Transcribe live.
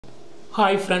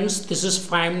Hi friends, this is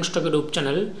Prime Minister YouTube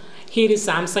channel. Here is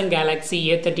Samsung Galaxy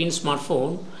A13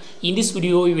 smartphone. In this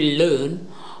video, you will learn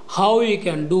how you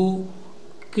can do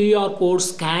QR code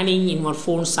scanning in your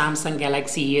phone Samsung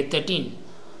Galaxy A13.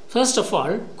 First of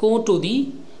all, go to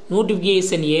the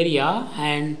notification area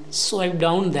and swipe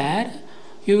down there.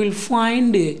 You will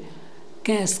find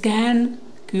scan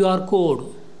QR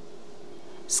code.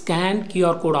 Scan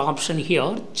QR code option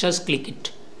here. Just click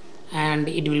it and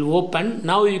it will open.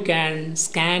 Now you can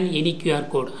scan any QR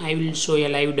code. I will show a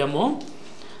live demo.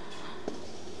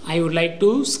 I would like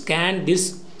to scan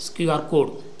this QR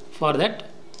code. For that,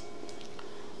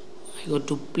 I go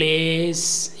to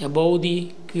place above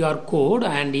the QR code,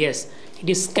 and yes, it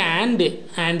is scanned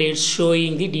and it's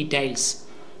showing the details.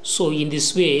 So in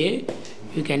this way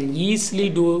you can easily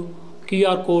do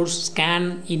QR code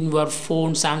scan in your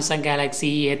phone Samsung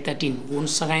Galaxy A13.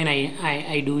 Once again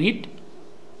I do it.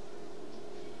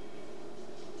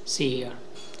 See here.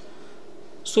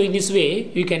 So in this way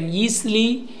you can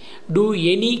easily do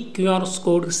any QR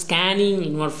code scanning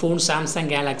in your phone Samsung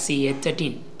Galaxy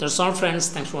A13. That's all friends.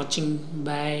 Thanks for watching.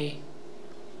 Bye.